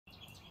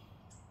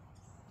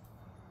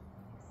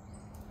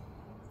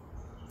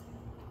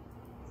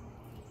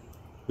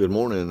Good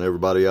morning,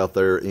 everybody out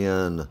there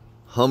in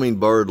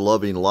hummingbird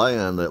loving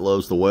land that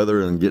loves the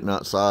weather and getting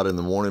outside in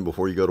the morning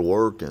before you go to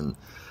work. And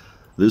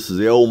this is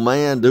the old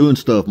man doing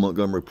stuff,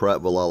 Montgomery,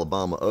 Prattville,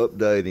 Alabama,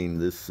 updating.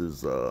 This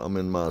is I'm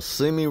in my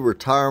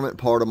semi-retirement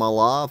part of my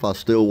life. I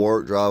still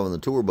work driving the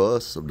tour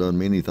bus. I've done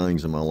many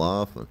things in my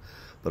life,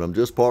 but I'm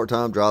just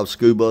part-time, drive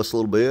school bus a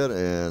little bit.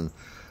 And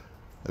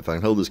if I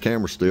can hold this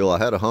camera still, I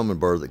had a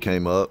hummingbird that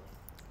came up,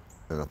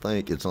 and I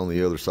think it's on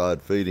the other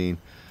side feeding.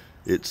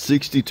 It's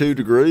 62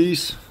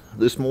 degrees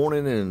this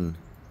morning in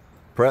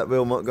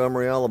Prattville,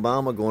 Montgomery,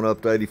 Alabama, going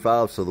up to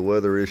 85, so the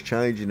weather is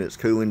changing. It's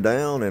cooling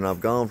down, and I've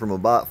gone from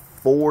about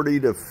 40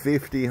 to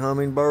 50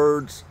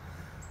 hummingbirds.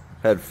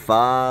 Had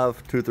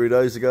 5 2 or 3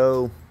 days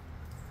ago,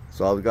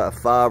 so I've got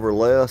 5 or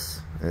less,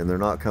 and they're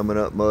not coming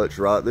up much.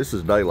 Right, this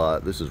is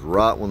daylight. This is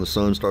right when the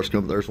sun starts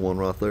coming. There's one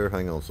right there.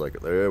 Hang on a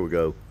second. There we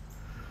go.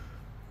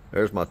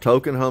 There's my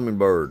token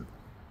hummingbird.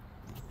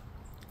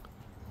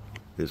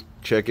 Is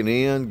checking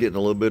in, getting a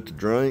little bit to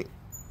drink,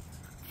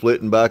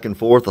 flitting back and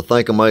forth. I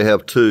think I may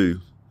have 2.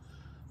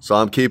 So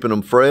I'm keeping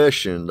them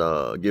fresh and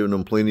giving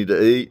them plenty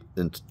to eat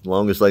as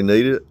long as they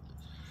need it.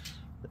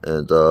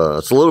 And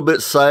it's a little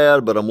bit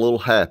sad, but I'm a little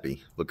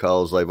happy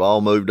because they've all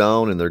moved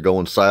on and they're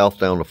going south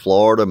down to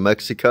Florida,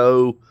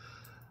 Mexico,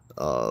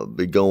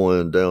 be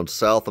going down to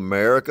South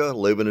America,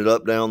 living it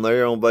up down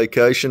there on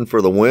vacation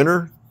for the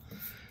winter.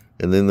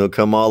 And then they'll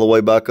come all the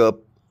way back up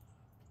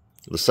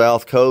the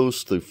South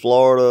Coast, through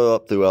Florida,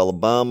 up through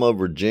Alabama,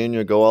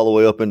 Virginia, go all the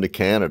way up into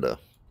Canada.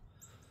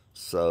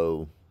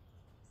 So,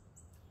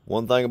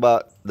 one thing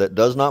about that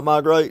does not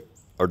migrate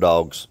are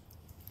dogs.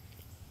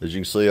 As you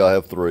can see, I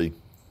have 3.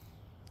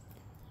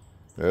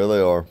 There they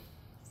are,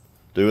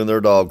 doing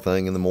their dog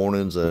thing in the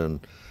mornings, and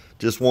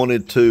just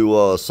wanted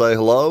to say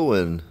hello.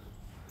 And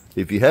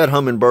if you had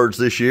hummingbirds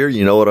this year,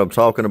 you know what I'm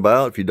talking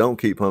about. If you don't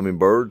keep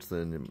hummingbirds,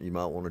 then you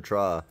might want to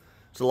try.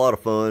 It's a lot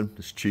of fun.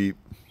 It's cheap.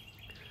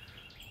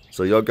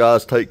 So y'all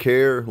guys take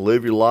care,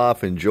 live your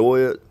life,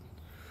 enjoy it.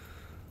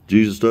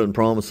 Jesus doesn't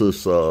promise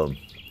us,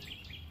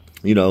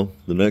 you know,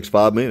 the next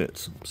 5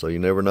 minutes. So you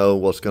never know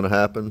what's going to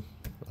happen.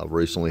 I've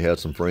recently had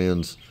some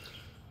friends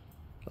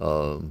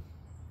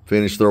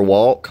finish their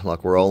walk,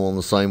 like we're all on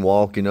the same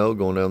walk, you know,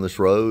 going down this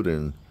road,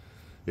 and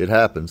it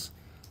happens.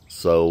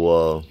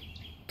 So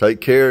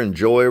take care,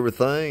 enjoy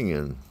everything,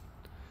 and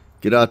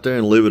get out there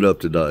and live it up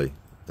today.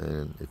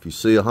 And if you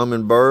see a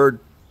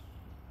hummingbird,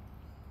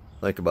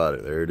 think about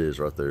it. There it is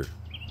right there.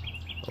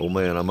 Oh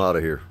man, I'm out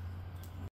of here.